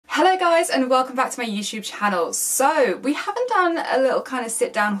guys, and welcome back to my YouTube channel. So we haven't done a little kind of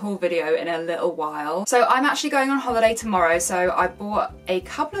sit down haul video in a little while. So I'm actually going on holiday tomorrow, so I bought a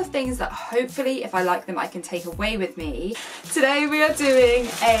couple of things that hopefully if I like them I can take away with me. Today we are doing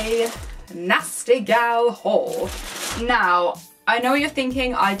a nasty gal haul. Now, I know what you're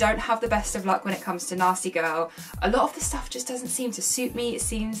thinking, I don't have the best of luck when it comes to nasty girl. A lot of the stuff just doesn't seem to suit me. It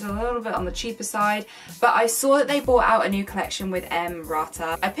seems a little bit on the cheaper side, but I saw that they brought out a new collection with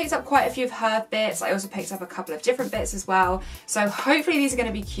EMRATA. I picked up quite a few of her bits. I also picked up a couple of different bits as well. So hopefully these are going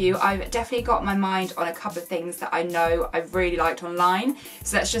to be cute. I've definitely got my mind on a couple of things that I know I've really liked online.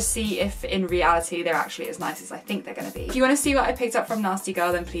 So let's just see if in reality they're actually as nice as I think they're going to be. If you want to see what I picked up from Nasty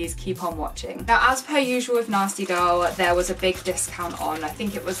Girl, then please keep on watching. Now, as per usual with Nasty Girl, there was a big discount on. I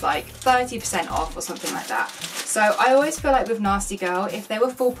think it was like 30% off or something like that. So I always feel like with Nasty Girl, if they were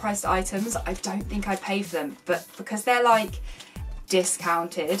full priced items, I don't think I'd pay for them, but because they're like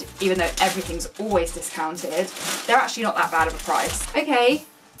discounted, even though everything's always discounted, they're actually not that bad of a price. Okay,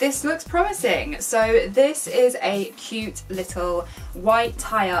 this looks promising. So this is a cute little white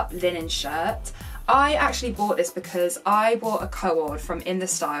tie-up linen shirt. I actually bought this because I bought a co-ord from In The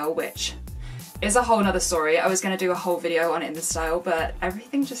Style, which is a whole nother story. I was going to do a whole video on In The Style, but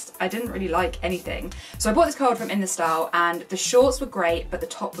everything just, I didn't really like anything. So I bought this co-ord from In The Style and the shorts were great, but the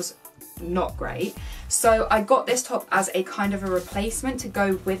top was not great. So I got this top as a kind of a replacement to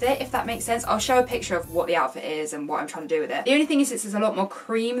go with it, if that makes sense. I'll show a picture of what the outfit is and what I'm trying to do with it. The only thing is this is a lot more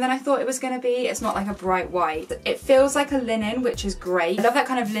cream than I thought it was going to be. It's not like a bright white. It feels like a linen, which is great. I love that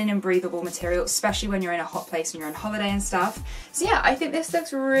kind of linen breathable material, especially when you're in a hot place and you're on holiday and stuff. So yeah, I think this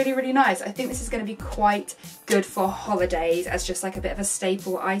looks really, really nice. I think this is going to be quite good for holidays as just like a bit of a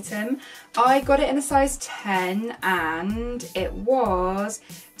staple item. I got it in a size 10 and it was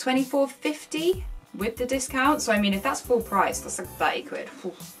 $24.50 with the discount. So I mean, if that's full price, that's like 30 quid.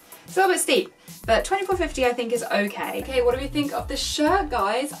 It's a little bit steep, but $24.50 I think is okay. Okay, what do we think of the shirt,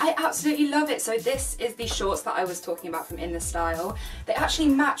 guys? I absolutely love it. So this is the shorts that I was talking about from In The Style. They actually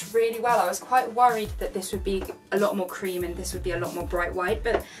match really well. I was quite worried that this would be a lot more cream and this would be a lot more bright white,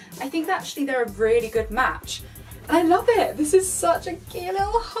 but I think that actually they're a really good match. I love it. This is such a cute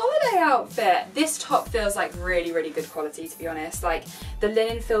little holiday outfit. This top feels like really, really good quality, to be honest. Like the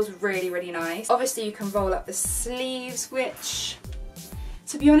linen feels really, really nice. Obviously you can roll up the sleeves, which,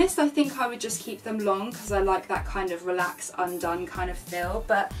 to be honest, I think I would just keep them long because I like that kind of relaxed, undone kind of feel.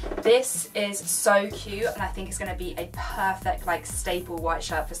 But this is so cute and I think it's going to be a perfect like staple white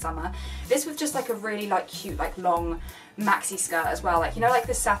shirt for summer. This with just like a really like cute like long maxi skirt as well, like, you know, like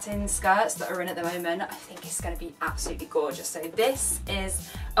the satin skirts that are in at the moment. I think it's going to be absolutely gorgeous. So this is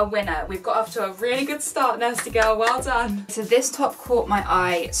a winner. We've got off to a really good start, Nasty Girl, well done. So this top caught my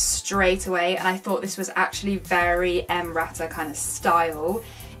eye straight away and I thought this was actually very EMRATA kind of style.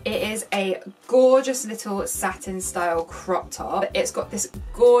 It is a gorgeous little satin style crop top. It's got this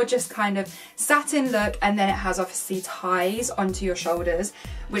gorgeous kind of satin look and then it has obviously ties onto your shoulders,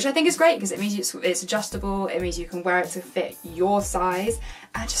 which I think is great because it means it's adjustable, it means you can wear it to fit your size.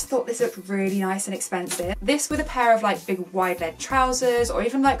 I just thought this looked really nice and expensive. This with a pair of like big wide leg trousers or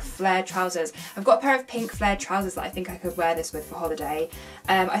even like flared trousers. I've got a pair of pink flared trousers that I think I could wear this with for holiday.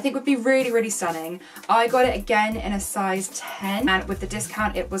 I think would be really, really stunning. I got it again in a size 10 and with the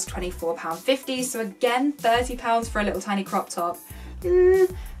discount it was £24.50. So again, £30 for a little tiny crop top. A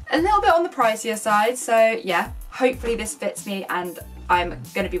little bit on the pricier side. So yeah, hopefully this fits me and I'm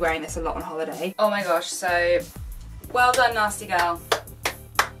going to be wearing this a lot on holiday. Oh my gosh, so well done, Nasty Girl.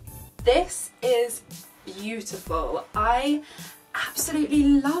 This is beautiful. I absolutely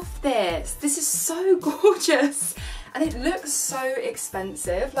love this. This is so gorgeous. And it looks so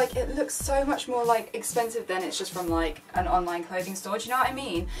expensive. Like it looks so much more like expensive than it's just from like an online clothing store. Do you know what I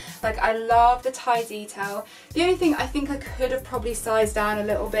mean? Like I love the tie detail. The only thing I think I could have probably sized down a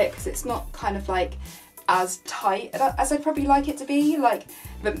little bit because it's not kind of like as tight as I'd probably like it to be. Like,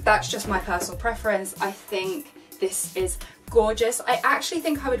 but that's just my personal preference. I think this is gorgeous. I actually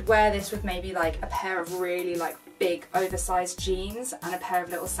think I would wear this with maybe like a pair of really like big oversized jeans and a pair of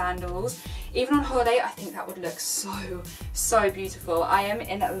little sandals. Even on holiday, I think that would look so, so beautiful. I am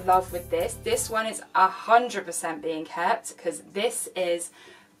in love with this. This one is 100% being kept because this is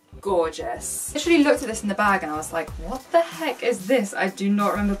gorgeous. I literally looked at this in the bag and I was like, what the heck is this? I do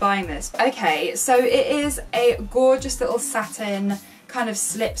not remember buying this. Okay, so it is a gorgeous little satin kind of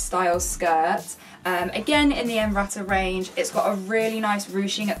slip style skirt. Again in the EMRATA range. It's got a really nice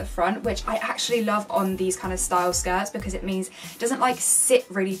ruching at the front, which I actually love on these kind of style skirts because it means it doesn't like sit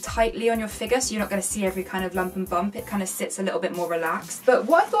really tightly on your figure, so you're not going to see every kind of lump and bump. It kind of sits a little bit more relaxed. But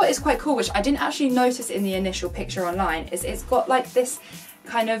what I thought is quite cool, which I didn't actually notice in the initial picture online, is it's got like this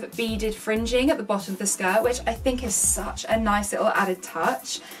kind of beaded fringing at the bottom of the skirt, which I think is such a nice little added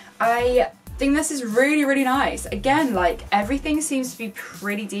touch. I think this is really, really nice. Again, like, everything seems to be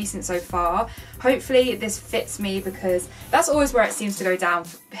pretty decent so far. Hopefully this fits me, because that's always where it seems to go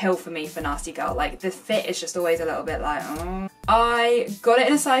downhill for me for Nasty Girl. Like, the fit is just always a little bit like, oh. I got it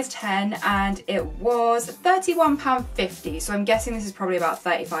in a size 10 and it was £31.50, so I'm guessing this is probably about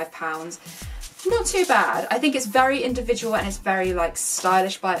 £35. Not too bad. I think it's very individual and it's very like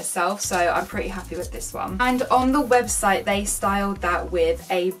stylish by itself, so I'm pretty happy with this one. And on the website they styled that with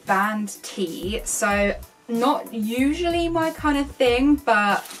a band tee, so not usually my kind of thing,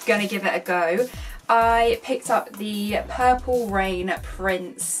 but gonna give it a go. I picked up the Purple Rain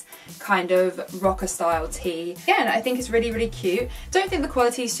Prince kind of rocker style tee. Again, I think it's really, really cute. Don't think the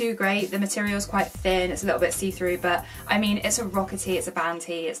quality is too great. The material is quite thin, it's a little bit see-through, but I mean, it's a rocker tee, it's a band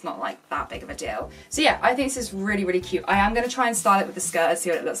tee, it's not like that big of a deal. So yeah, I think this is really, really cute. I am going to try and style it with the skirt and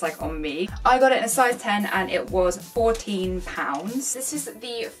see what it looks like on me. I got it in a size 10 and it was £14. This is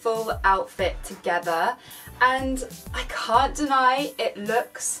the full outfit together, and I can't deny it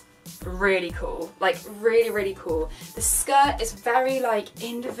looks really cool, like really, really cool. The skirt is very like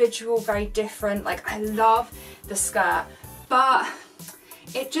individual, very different. Like, I love the skirt, but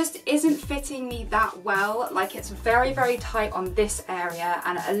it just isn't fitting me that well. Like, it's very, very tight on this area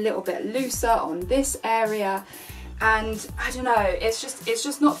and a little bit looser on this area. And I don't know, it's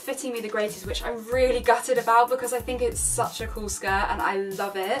just not fitting me the greatest, which I'm really gutted about, because I think it's such a cool skirt and I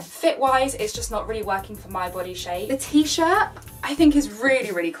love it. Fit wise, it's just not really working for my body shape. The t-shirt I think is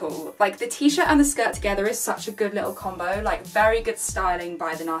really, really cool. Like, the t-shirt and the skirt together is such a good little combo. Like, very good styling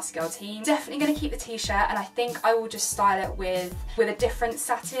by the Nasty Girl team. Definitely gonna keep the t-shirt, and I think I will just style it with a different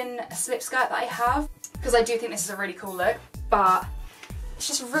satin slip skirt that I have, because I do think this is a really cool look, but it's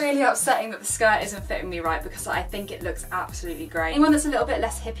just really upsetting that the skirt isn't fitting me right, because I think it looks absolutely great. Anyone that's a little bit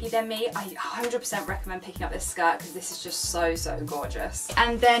less hippie than me, I 100% recommend picking up this skirt, because this is just so, so gorgeous.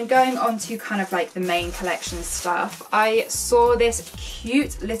 And then going on to kind of like the main collection stuff, I saw this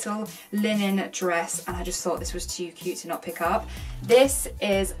cute little linen dress and I just thought this was too cute to not pick up. This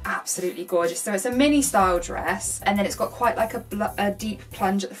is absolutely gorgeous. So it's a mini style dress, and then it's got quite like a deep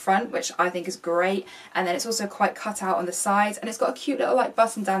plunge at the front, which I think is great, and then it's also quite cut out on the sides, and it's got a cute little like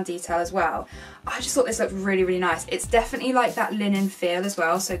button down detail as well. I just thought this looked really, really nice. It's definitely like that linen feel as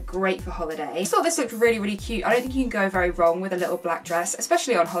well, so great for holiday. I just thought this looked really, really cute. I don't think you can go very wrong with a little black dress,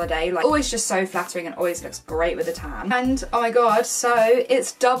 especially on holiday. Like, always just so flattering and always looks great with a tan. And oh my god, so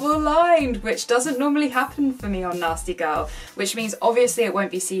it's double lined, which doesn't normally happen for me on Nasty Girl, which means obviously it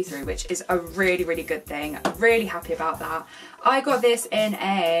won't be see-through, which is a really, really good thing. I'm really happy about that. I got this in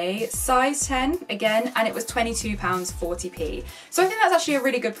a size 10 again, and it was £22.40p. So I think that's actually a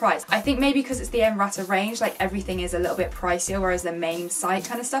really good price. I think maybe because it's the EMRATA range, like everything is a little bit pricier, whereas the main site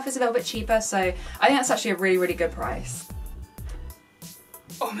kind of stuff is a little bit cheaper. So I think that's actually a really, really good price.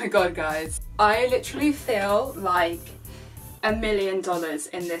 Oh my god, guys. I literally feel like $1 million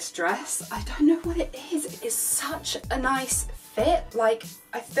in this dress. I don't know what it is. It is such a nice fit. Like,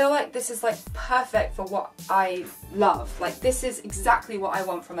 I feel like this is like perfect for what I love. Like, this is exactly what I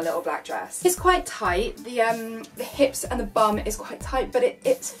want from a little black dress. It's quite tight. The hips and the bum is quite tight, but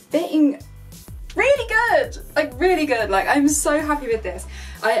it's fitting really good. Like, really good. Like, I'm so happy with this.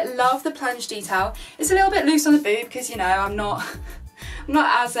 I love the plunge detail. It's a little bit loose on the boob because, you know, I'm not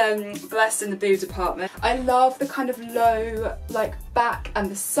as blessed in the boob department. I love the kind of low like back and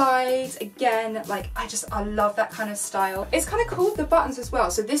the sides. Again, like I love that kind of style. It's kind of cool with the buttons as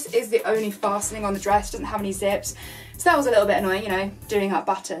well. So this is the only fastening on the dress, doesn't have any zips. So that was a little bit annoying, you know, doing up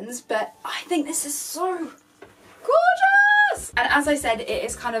buttons, but I think this is so gorgeous. And as I said, it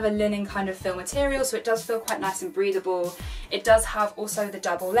is kind of a linen kind of feel material, so it does feel quite nice and breathable. It does have also the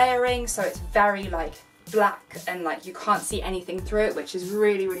double layering, so it's very like black and like you can't see anything through it, which is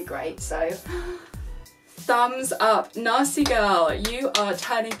really, really great. So thumbs up, Nasty Girl, you are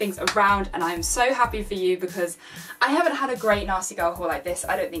turning things around, and I'm so happy for you, because I haven't had a great Nasty Girl haul like this,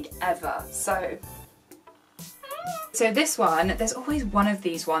 I don't think ever. So this one, there's always one of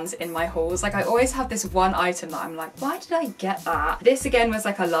these ones in my hauls. Like, I always have this one item that I'm like, why did I get that? This again was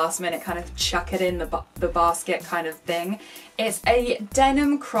like a last minute kind of chuck it in the basket kind of thing. It's a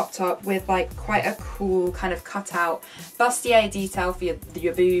denim crop top with like quite a cool kind of cut out bustier detail for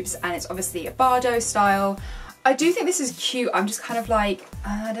your boobs, and it's obviously a Bardo style. I do think this is cute. I'm just kind of like,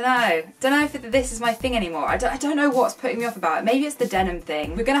 I don't know if this is my thing anymore. I don't know what's putting me off about it. Maybe it's the denim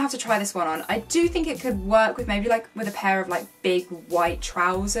thing. We're gonna have to try this one on. I do think it could work with maybe like with a pair of like big white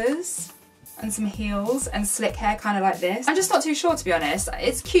trousers. and some heels and slick hair kind of like this. I'm just not too sure, to be honest.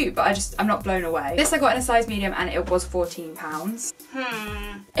 It's cute, but I'm not blown away. This I got in a size medium and it was £14.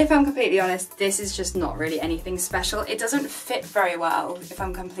 If I'm completely honest, this is just not really anything special. It doesn't fit very well, if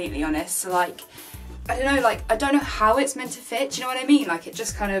I'm completely honest. So like, I don't know, like, I don't know how it's meant to fit. Do you know what I mean? Like, it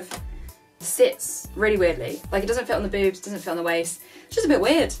just kind of sits really weirdly. Like, it doesn't fit on the boobs, doesn't fit on the waist. It's just a bit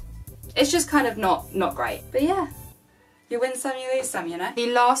weird. It's just kind of not great. But yeah. You win some, you lose some, you know?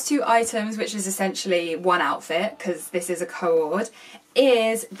 The last two items, which is essentially one outfit, because this is a co-ord,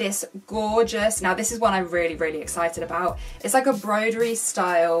 is this gorgeous, now this is one I'm really, really excited about. It's like a broderie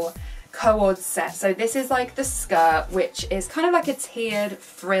style co-ord set. So this is like the skirt, which is kind of like a tiered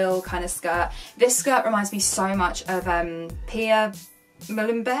frill kind of skirt. This skirt reminds me so much of Pia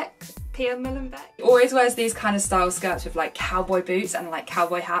Mullenbeck. Always wears these kind of style skirts with like cowboy boots and like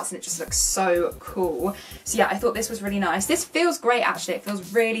cowboy hats, and it just looks so cool. So yeah, I thought this was really nice. This feels great actually. It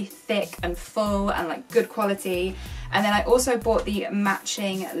feels really thick and full and like good quality. And then I also bought the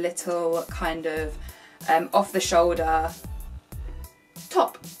matching little kind of off the shoulder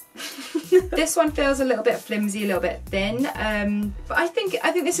top. This one feels a little bit flimsy, a little bit thin, but I think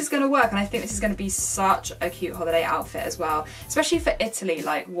this is going to work, and I think this is going to be such a cute holiday outfit as well, especially for Italy,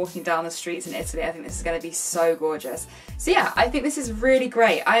 like walking down the streets in Italy. I think this is going to be so gorgeous. So yeah, I think this is really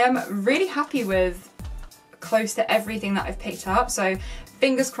great. I am really happy with close to everything that I've picked up, so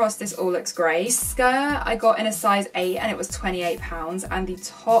fingers crossed this all looks great. Skirt I got in a size 8 and it was £28, and the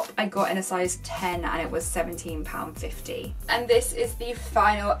top I got in a size 10 and it was £17.50. And this is the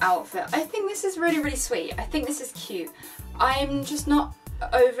final outfit. I think this is really, really sweet. I think this is cute. I'm just not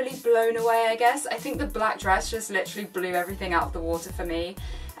overly blown away, I guess. I think the black dress just literally blew everything out of the water for me,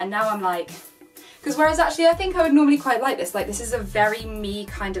 and now I'm like, because whereas actually I think I would normally quite like this. Like, this is a very me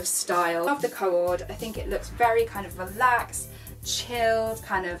kind of style. I love the co-ord. I think it looks very kind of relaxed, chilled,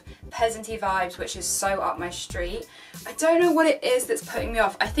 kind of peasanty vibes, which is so up my street. I don't know what it is that's putting me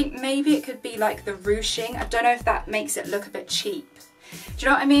off. I think maybe it could be like the ruching. I don't know if that makes it look a bit cheap. Do you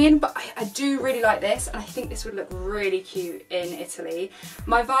know what I mean? But I do really like this, and I think this would look really cute in Italy.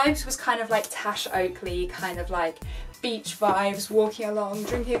 My vibes was kind of like Tash Oakley, kind of like beach vibes, walking along,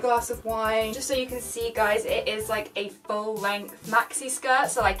 drinking a glass of wine. Just so you can see, guys, it is like a full length maxi skirt,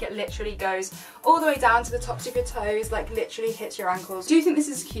 so like it literally goes all the way down to the tops of your toes, like literally hits your ankles. Do you think this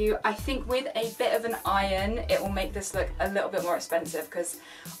is cute? I think with a bit of an iron it will make this look a little bit more expensive, because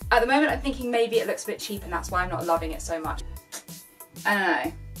at the moment I'm thinking maybe it looks a bit cheap, and that's why I'm not loving it so much. I don't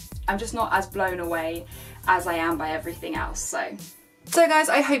know, I'm just not as blown away as I am by everything else. So guys,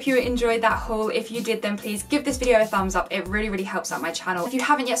 I hope you enjoyed that haul. If you did, then please give this video a thumbs up. It really, really helps out my channel. If you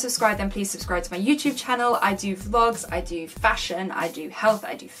haven't yet subscribed, then please subscribe to my YouTube channel. I do vlogs, I do fashion, I do health,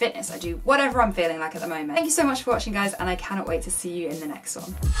 I do fitness, I do whatever I'm feeling like at the moment. Thank you so much for watching, guys, and I cannot wait to see you in the next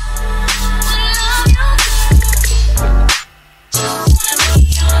one.